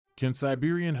Can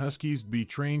Siberian Huskies be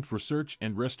trained for search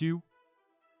and rescue?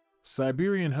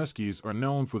 Siberian Huskies are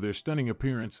known for their stunning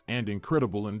appearance and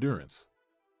incredible endurance.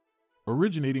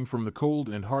 Originating from the cold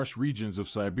and harsh regions of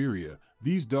Siberia,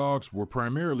 these dogs were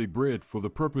primarily bred for the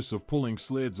purpose of pulling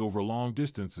sleds over long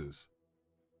distances.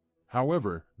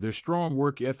 However, their strong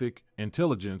work ethic,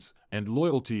 intelligence, and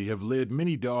loyalty have led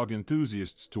many dog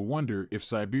enthusiasts to wonder if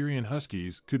Siberian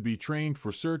Huskies could be trained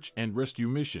for search and rescue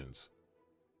missions.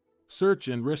 Search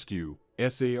and rescue,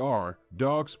 SAR,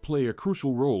 dogs play a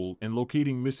crucial role in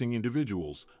locating missing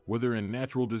individuals, whether in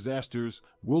natural disasters,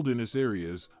 wilderness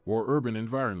areas, or urban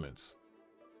environments.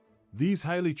 These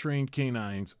highly trained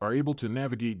canines are able to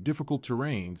navigate difficult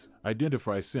terrains,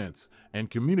 identify scents, and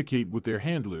communicate with their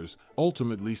handlers,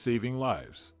 ultimately saving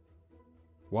lives.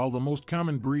 While the most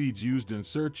common breeds used in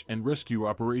search and rescue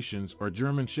operations are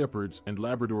German Shepherds and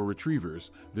Labrador Retrievers,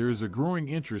 there is a growing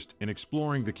interest in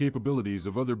exploring the capabilities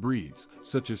of other breeds,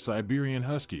 such as Siberian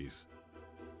Huskies.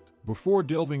 Before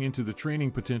delving into the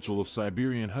training potential of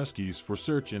Siberian Huskies for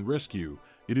search and rescue,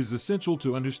 it is essential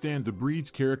to understand the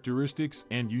breed's characteristics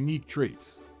and unique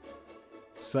traits.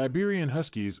 Siberian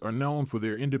Huskies are known for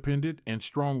their independent and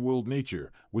strong-willed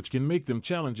nature, which can make them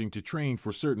challenging to train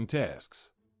for certain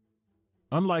tasks.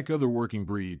 Unlike other working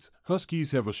breeds,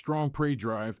 Huskies have a strong prey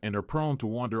drive and are prone to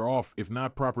wander off if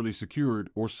not properly secured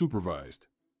or supervised.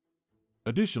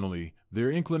 Additionally, their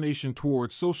inclination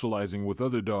towards socializing with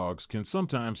other dogs can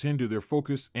sometimes hinder their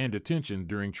focus and attention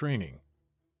during training.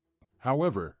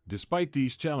 However, despite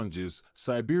these challenges,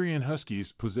 Siberian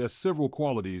Huskies possess several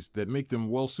qualities that make them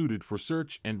well-suited for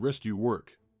search and rescue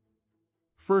work.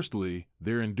 Firstly,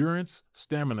 their endurance,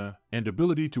 stamina, and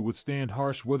ability to withstand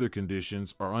harsh weather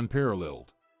conditions are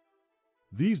unparalleled.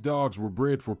 These dogs were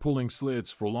bred for pulling sleds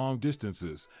for long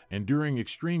distances, enduring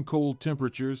extreme cold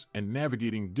temperatures, and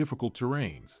navigating difficult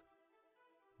terrains.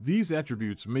 These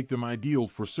attributes make them ideal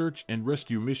for search and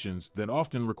rescue missions that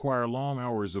often require long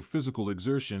hours of physical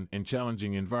exertion in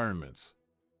challenging environments.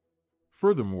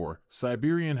 Furthermore,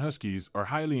 Siberian Huskies are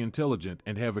highly intelligent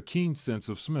and have a keen sense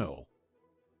of smell.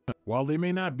 While they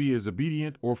may not be as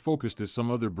obedient or focused as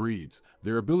some other breeds,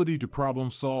 their ability to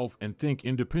problem solve and think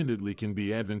independently can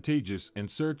be advantageous in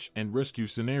search and rescue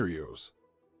scenarios.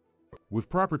 With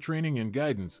proper training and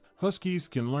guidance, Huskies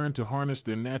can learn to harness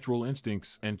their natural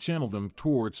instincts and channel them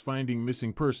towards finding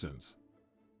missing persons.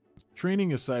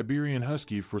 Training a Siberian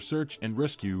Husky for search and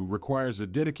rescue requires a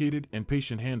dedicated and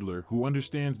patient handler who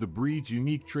understands the breed's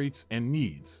unique traits and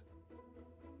needs.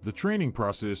 The training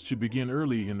process should begin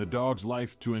early in the dog's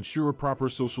life to ensure proper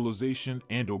socialization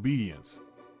and obedience.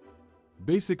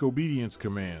 Basic obedience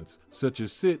commands, such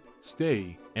as sit,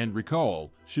 stay, and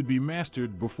recall, should be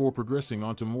mastered before progressing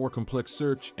onto more complex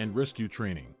search and rescue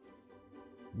training.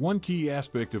 One key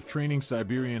aspect of training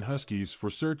Siberian Huskies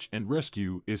for search and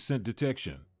rescue is scent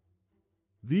detection.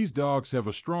 These dogs have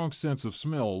a strong sense of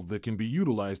smell that can be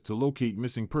utilized to locate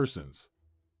missing persons.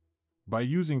 By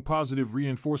using positive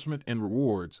reinforcement and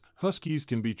rewards, Huskies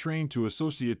can be trained to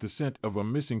associate the scent of a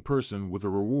missing person with a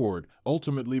reward,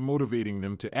 ultimately motivating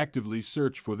them to actively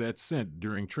search for that scent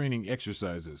during training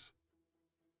exercises.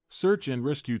 Search and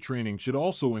rescue training should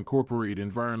also incorporate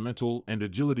environmental and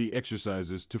agility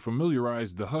exercises to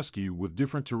familiarize the Husky with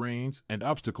different terrains and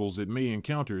obstacles it may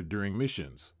encounter during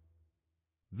missions.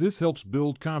 This helps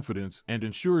build confidence and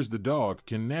ensures the dog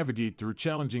can navigate through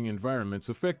challenging environments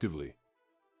effectively.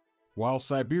 While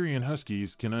Siberian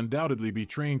Huskies can undoubtedly be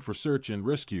trained for search and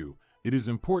rescue, it is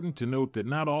important to note that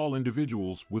not all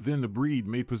individuals within the breed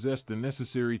may possess the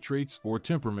necessary traits or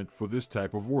temperament for this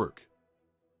type of work.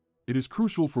 It is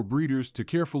crucial for breeders to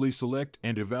carefully select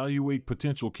and evaluate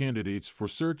potential candidates for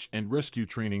search and rescue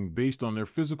training based on their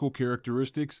physical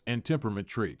characteristics and temperament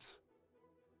traits.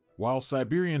 While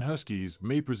Siberian Huskies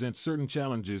may present certain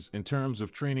challenges in terms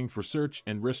of training for search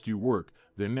and rescue work,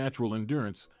 their natural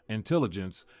endurance,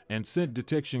 intelligence, and scent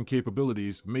detection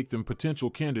capabilities make them potential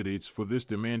candidates for this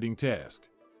demanding task.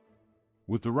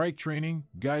 With the right training,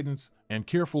 guidance, and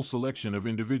careful selection of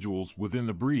individuals within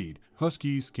the breed,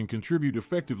 Huskies can contribute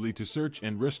effectively to search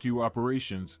and rescue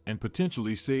operations and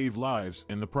potentially save lives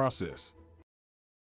in the process.